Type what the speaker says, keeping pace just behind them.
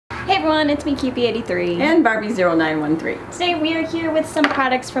everyone, it's me Cupie83 and Barbie0913. Today we are here with some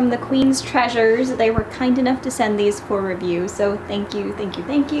products from the Queen's Treasures. They were kind enough to send these for review, so thank you, thank you,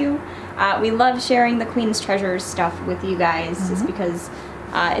 thank you. We love sharing the Queen's Treasures stuff with you guys just because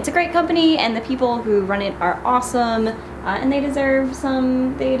it's a great company and the people who run it are awesome, and they deserve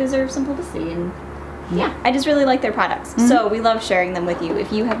some publicity. And yeah, I just really like their products. So we love sharing them with you.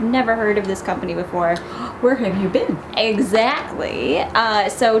 If you have never heard of this company before, where have you been? Exactly.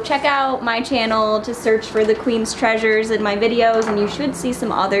 So check out my channel to search for the Queen's Treasures in my videos, and you should see some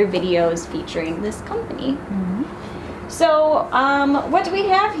other videos featuring this company. So what do we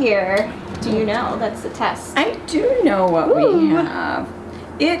have here? Do you know? That's the test. I do know what we have.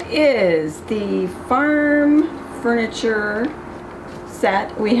 It is the farm furniture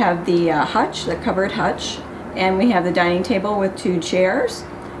set. We have the hutch, the covered hutch, and we have the dining table with 2 chairs,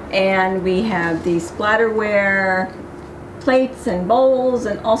 and we have the splatterware plates and bowls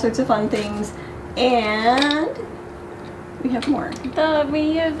and all sorts of fun things, and we have more.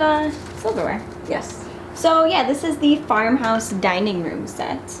 We have silverware. Yes. So yeah, this is the Farmhouse dining room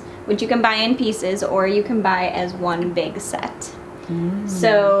set, which you can buy in pieces or you can buy as one big set.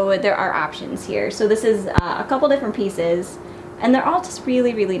 So there are options here. So this is a couple different pieces, and they're all just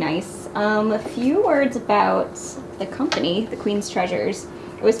really, really nice. A few words about the company, the Queen's Treasures.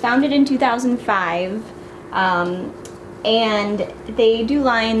 It was founded in 2005, and they do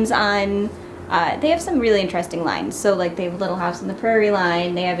lines on, they have some really interesting lines. So like they have Little House on the Prairie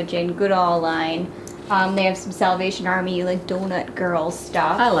line, they have a Jane Goodall line, they have some Salvation Army, like Donut Girl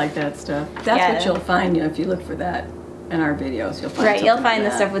stuff. I like that stuff. That's what you'll find, you know, if you look for that in our videos. You'll find you'll find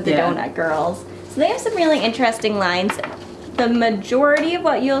the stuff with the Donut Girls. So they have some really interesting lines. The majority of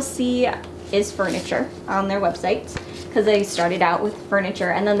what you'll see is furniture on their website, because they started out with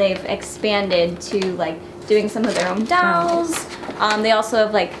furniture and then they've expanded to like doing some of their own dolls. They also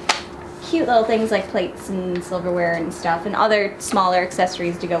have like cute little things like plates and silverware and stuff, and other smaller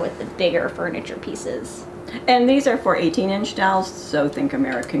accessories to go with the bigger furniture pieces. And these are for 18-inch dolls, so think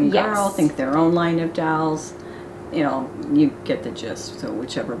American Girl, think their own line of dolls. You know, you get the gist, so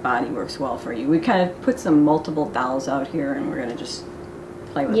whichever body works well for you. We kind of put some multiple dolls out here, and we're going to just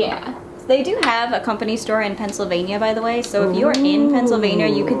play with them. Yeah. They do have a company store in Pennsylvania, by the way, so if you're in Pennsylvania,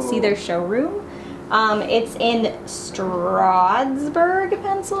 you could see their showroom. It's in Stroudsburg,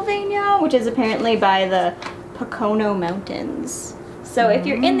 Pennsylvania, which is apparently by the Pocono Mountains. So if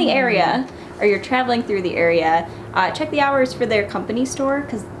you're in the area, or you're traveling through the area, check the hours for their company store,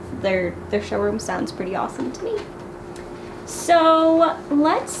 because their showroom sounds pretty awesome to me. So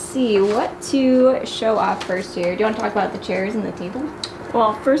let's see what to show off first here. Do you want to talk about the chairs and the table?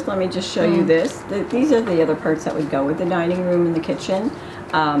 Well, first let me just show you this. These are the other parts that would go with the dining room and the kitchen.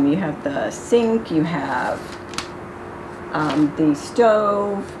 You have the sink, you have the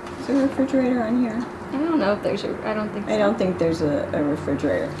stove. Is there a refrigerator on here? I don't know if there's I don't think so. I don't think there's a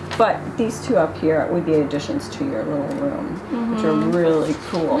refrigerator. But these 2 up here would be additions to your little room, which are really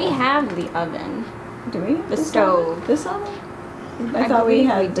cool. We have the oven. Do we? The stove. This oven? I thought we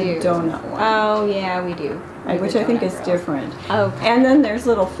had the donut one. Oh, yeah, we do. Which I think is different. Oh. And then there's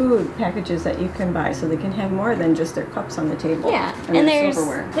little food packages that you can buy, so they can have more than just their cups on the table. Yeah, and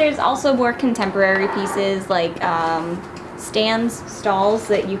there's also more contemporary pieces like stalls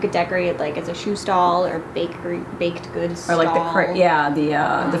that you could decorate, like as a shoe stall or baked goods stall. Or like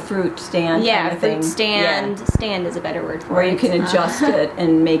the fruit stand. Yeah, kind of fruit thing. stand. Yeah. Stand is a better word for it. Where you can adjust it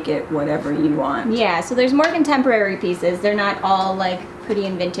and make it whatever you want. Yeah, so there's more contemporary pieces. They're not all like pretty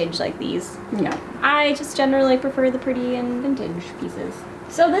and vintage like these. Yeah. I just generally prefer the pretty and vintage pieces.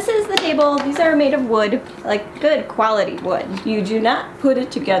 So this is the table. These are made of wood, like good quality wood. You do not put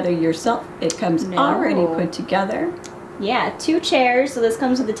it together yourself. It comes already put together. Yeah, 2 chairs. So this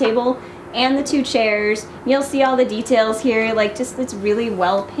comes with the table and the 2 chairs. You'll see all the details here. Like, just it's really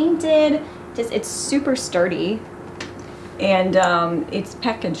well painted. Just it's super sturdy, and it's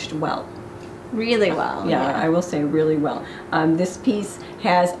packaged well. Really well. Yeah, I will say really well. This piece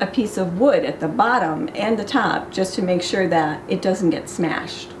has a piece of wood at the bottom and the top, just to make sure that it doesn't get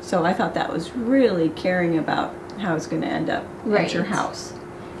smashed. So I thought that was really caring about how it's going to end up at your house.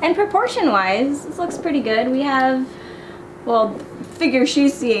 And proportion-wise, this looks pretty good. We have, well, figure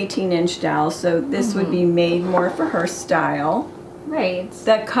she's the 18-inch doll, so this would be made more for her style. Right.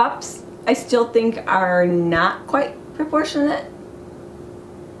 The cups, I still think, are not quite proportionate,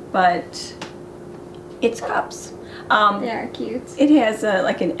 but it's cups. They are cute. It has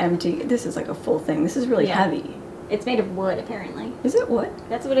like an empty, this is like a full thing. This is really heavy. It's made of wood, apparently. Is it wood?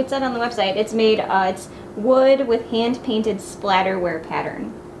 That's what it said on the website. It's made, it's wood with hand-painted splatterware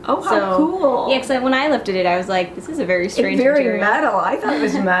pattern. Oh, how cool. Yeah, because when I lifted it, I was like, this is a very strange It's very material. metal. I thought it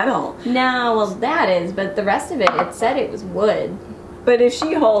was metal. No, well, that is, but the rest of it, it said it was wood. But if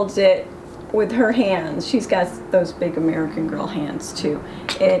she holds it with her hands, she's got those big American Girl hands too.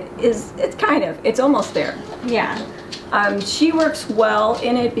 It's almost there. Yeah. She works well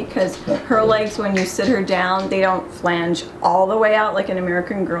in it because her legs, when you sit her down, they don't flange all the way out like an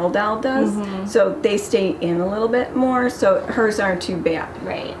American Girl doll does. So they stay in a little bit more, so hers aren't too bad.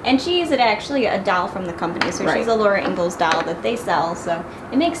 Right. And she is actually a doll from the company, so she's a Laura Ingalls doll that they sell, so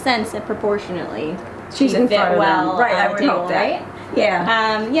it makes sense that proportionately she's in front of well them. Right, I would table, hope that. Right?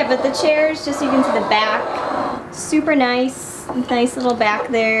 Yeah. Yeah, but the chairs, just so you can see the back, super nice. Nice little back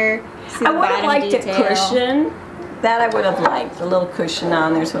there. See I the would have bottom liked detail. a cushion. That I would have liked, a little cushion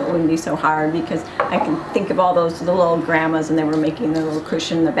on there so it wouldn't be so hard, because I can think of all those little old grandmas and they were making the little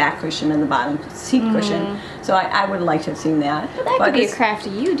cushion, the back cushion and the bottom seat cushion. So I would like to have seen that. But that could be a craft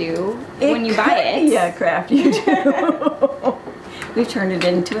you do when you buy it. Yeah, a craft you do. We've turned it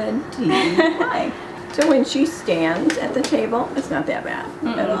into a DIY. So when she stands at the table, it's not that bad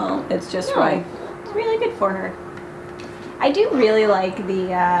at all. It's just right. It's really good for her. I do really like the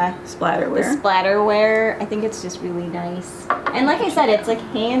splatterware. The splatterware. I think it's just really nice. And like I said, it's like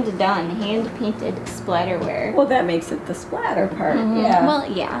hand done, hand painted splatterware. Well, that makes it the splatter part. Yeah.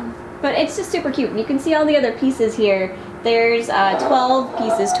 Well, yeah. But it's just super cute. And you can see all the other pieces here. There's 12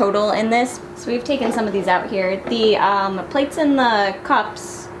 pieces total in this. So we've taken some of these out here. The plates and the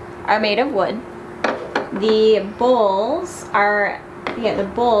cups are made of wood. The bowls are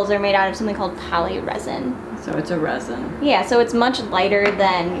made out of something called poly resin. So it's a resin. Yeah, so it's much lighter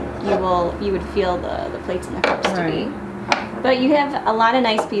than you would feel the plates and the cups to be. But you have a lot of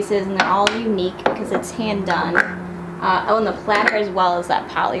nice pieces, and they're all unique because it's hand done. Oh, and the platter as well as that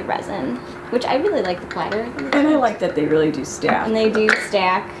poly resin, which I really like the platter. And I like that they really do stack. And they do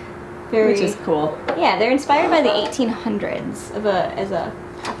stack. Very, which is cool. Yeah, they're inspired by the 1800s as a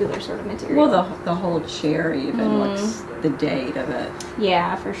popular sort of material. Well, the whole chair even looks the date of it.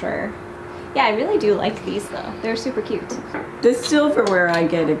 Yeah, for sure. Yeah, I really do like these though. They're super cute. The silverware I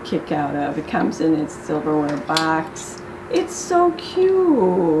get a kick out of. It comes in its silverware box. It's so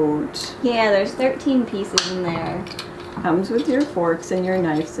cute. Yeah, there's 13 pieces in there. Comes with your forks and your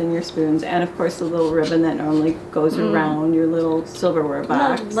knives and your spoons, and of course the little ribbon that normally goes around your little silverware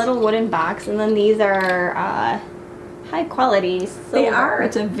box. Little wooden box, and then these are high quality silver. They are.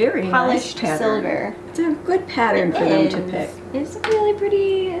 It's a very polished nice pattern. silver. It's a good pattern for them to pick. It's a really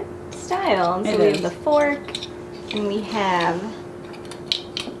pretty style. And so we have the fork, and we have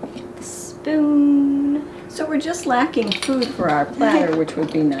the spoon. So we're just lacking food for our platter, which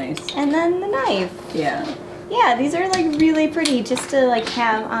would be nice. And then the knife. Yeah. Yeah, these are like really pretty just to like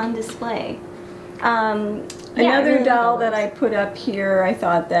have on display. Another doll that I put up here, I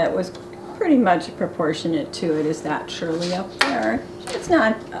thought that was pretty much proportionate to it, is that Shirley up there. It's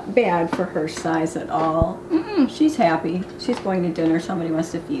not bad for her size at all. She's happy. She's going to dinner. Somebody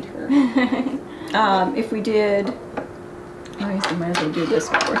wants to feed her. If we did, I might as well do this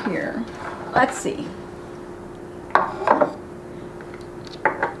while we're here. Let's see.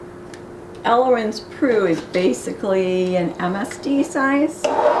 Elwyn's Prue is basically an MSD size.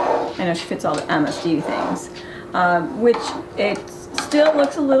 I know she fits all the MSD things, which it still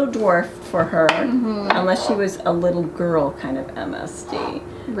looks a little dwarfed for her, unless she was a little girl kind of MSD.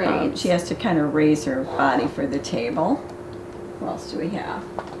 Right. She has to kind of raise her body for the table. What else do we have?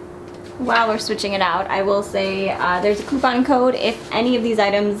 While we're switching it out, I will say there's a coupon code if any of these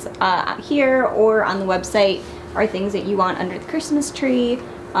items here or on the website are things that you want under the Christmas tree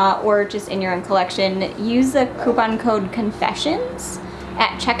or just in your own collection. Use the coupon code CONFESSIONS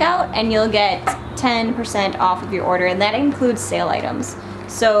at checkout and you'll get 10% off of your order, and that includes sale items.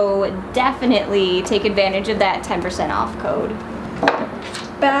 So definitely take advantage of that 10% off code.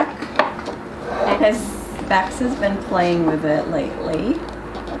 Bex has been playing with it lately.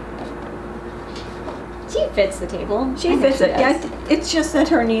 She fits the table. She fits it. Yeah, it's just that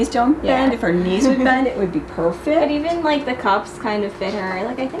her knees don't bend. If her knees would bend, it would be perfect. But even like the cups kind of fit her.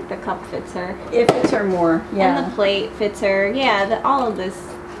 Like I think the cup fits her. It fits her more. Yeah. And the plate fits her. Yeah. All of this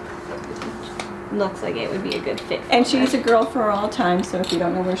looks like it would be a good fit. And she's a girl for all time, so if you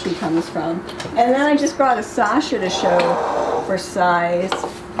don't know where she comes from. And then I just brought a Sasha to show for size.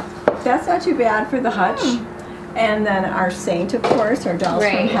 That's not too bad for the hutch. And then our saint, of course, our dolls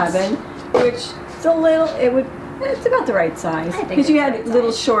from heaven, which is a little, it's about the right size. Because you had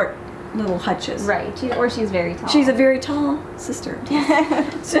little short, little hutches. Right, or she's very tall. She's a very tall sister.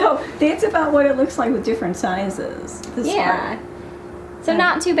 So that's about what it looks like with different sizes. Yeah. So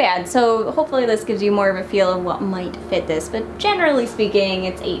not too bad. So hopefully this gives you more of a feel of what might fit this. But generally speaking,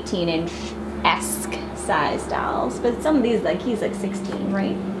 it's 18-inch-esque size dolls. But some of these, like he's like 16,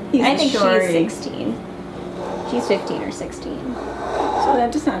 right? I think she's 16. She's 15 or 16. So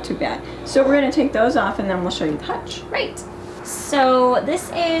that's just not too bad. So we're going to take those off and then we'll show you the hutch. Right. So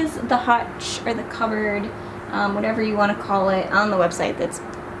this is the hutch or the cupboard, whatever you want to call it, on the website that's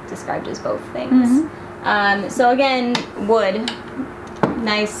described as both things. So again, wood.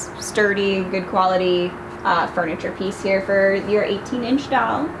 Nice, sturdy, good quality furniture piece here for your 18-inch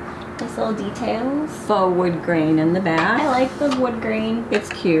doll. Nice little details. Faux wood grain in the back. I like the wood grain. It's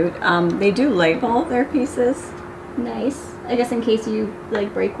cute. They do label their pieces. Nice. I guess in case you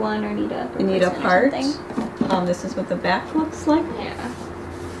like break one or need a part. This is what the back looks like. Yeah.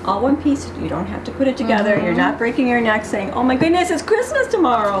 All one piece. You don't have to put it together. You're not breaking your neck saying, "Oh my goodness, it's Christmas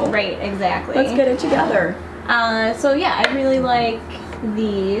tomorrow." Right. Exactly. Let's get it together. So yeah, I really like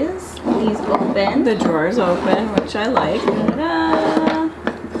these. These open. The drawers open, which I like. Ta-da.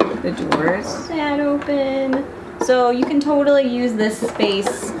 The drawers. That open. So you can totally use this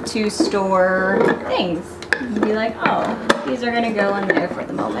space to store things. You'd be like, oh, these are gonna go in there for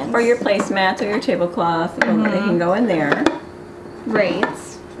the moment. Or your placemats or your tablecloth. They can go in there. Great.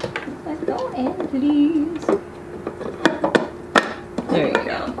 Let's go into these. There you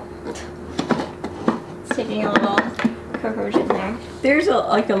go. It's taking a little corrosion there. There's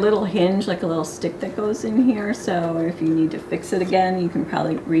like a little hinge, like a little stick that goes in here, so if you need to fix it again, you can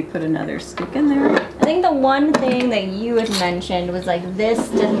probably re-put another stick in there. I think the one thing that you had mentioned was like this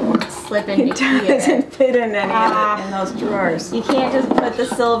doesn't slip into here. It doesn't fit in any of it in those drawers. You can't just put the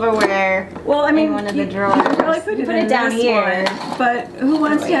silverware in one of the drawers. You can probably put it down here. One, but who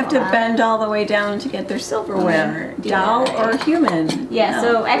wants to have to bend all the way down to get their silverware? Doll or human? Yeah,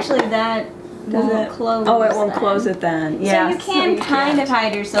 so actually that won't close. Oh, it won't close it then. Yeah. So you can kind of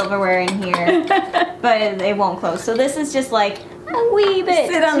hide your silverware in here, but it won't close. So this is just like a wee bit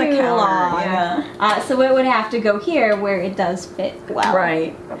Sit on the too counter, long. yeah. So it would have to go here where it does fit well.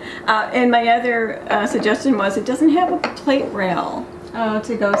 Right. And my other suggestion was it doesn't have a plate rail. Oh,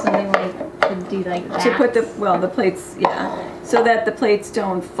 to go something like, to do like that. To put the plates, so that the plates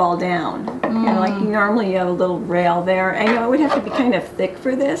don't fall down. You know, like normally you have a little rail there. I know it would have to be kind of thick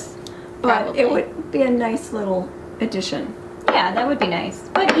for this, but Probably. it would be a nice little addition. Yeah, that would be nice.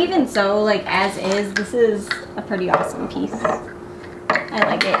 But even so, like as is, this is a pretty awesome piece. I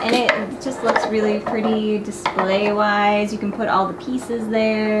like it. And it just looks really pretty display-wise. You can put all the pieces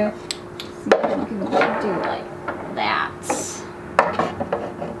there. So you can do like that.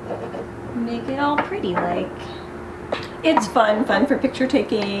 Make it all pretty like. It's fun for picture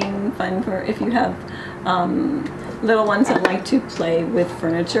taking, fun for if you have little ones that like to play with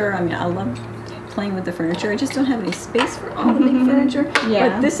furniture. I mean, I love playing with the furniture. I just don't have any space for all the big furniture. Yeah.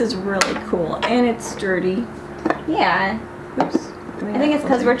 But this is really cool and it's sturdy. Yeah. Oops. I think it's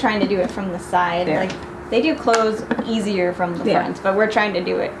because we're trying to do it from the side. There. Like they do close easier from the front, but we're trying to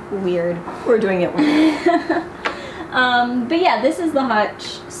do it weird. We're doing it weird. But yeah, this is the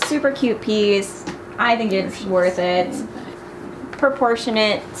hutch. Super cute piece. I think it's worth it.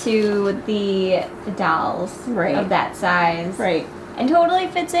 Proportionate to the dolls of that size. Right. And totally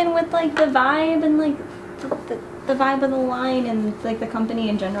fits in with like the vibe and like the vibe of the line and like the company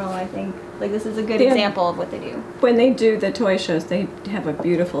in general. I think like this is a good example of what they do. When they do the toy shows, they have a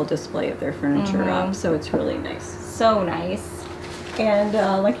beautiful display of their furniture up, so it's really nice. So nice. And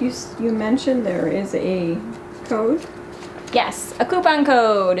like you mentioned, there is a code. Yes, a coupon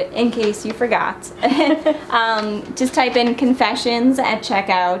code in case you forgot. Just type in confessions at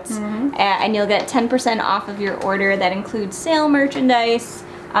checkout and you'll get 10% off of your order. That includes sale merchandise.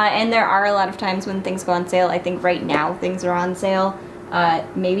 And there are a lot of times when things go on sale. I think right now things are on sale.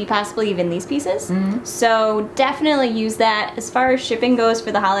 Maybe possibly even these pieces. So definitely use that. As far as shipping goes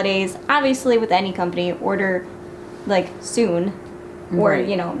for the holidays, obviously with any company, order like soon. Or,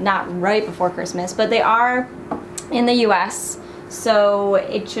 you know, not right before Christmas. But they are in the US, so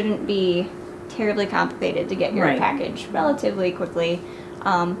it shouldn't be terribly complicated to get your package relatively quickly.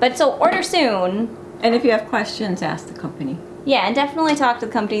 But so order soon. And if you have questions, ask the company. Yeah, and definitely talk to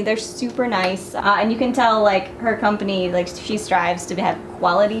the company. They're super nice. And you can tell, like, her company, like, she strives to have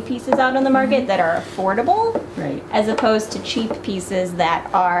quality pieces out on the market that are affordable. Right. As opposed to cheap pieces that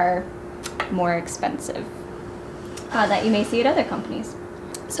are more expensive. That you may see at other companies.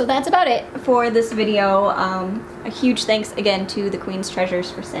 So that's about it for this video. A huge thanks again to the Queen's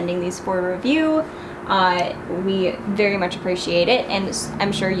Treasures for sending these for review. We very much appreciate it, and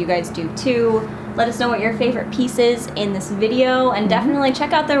I'm sure you guys do too. Let us know what your favorite piece is in this video, and definitely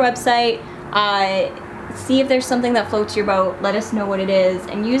check out their website. see if there's something that floats your boat. Let us know what it is,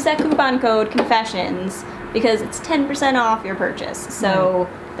 and use that coupon code Confessions because it's 10% off your purchase. So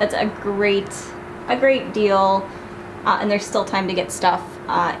that's a great deal, and there's still time to get stuff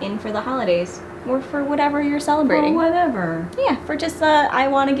in for the holidays or for whatever you're celebrating. Or whatever. Yeah, for just I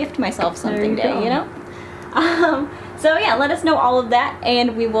want to gift myself something There you day, go. you know. So yeah, let us know all of that,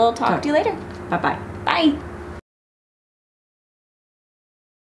 and we will talk to you later. Bye-bye. Bye.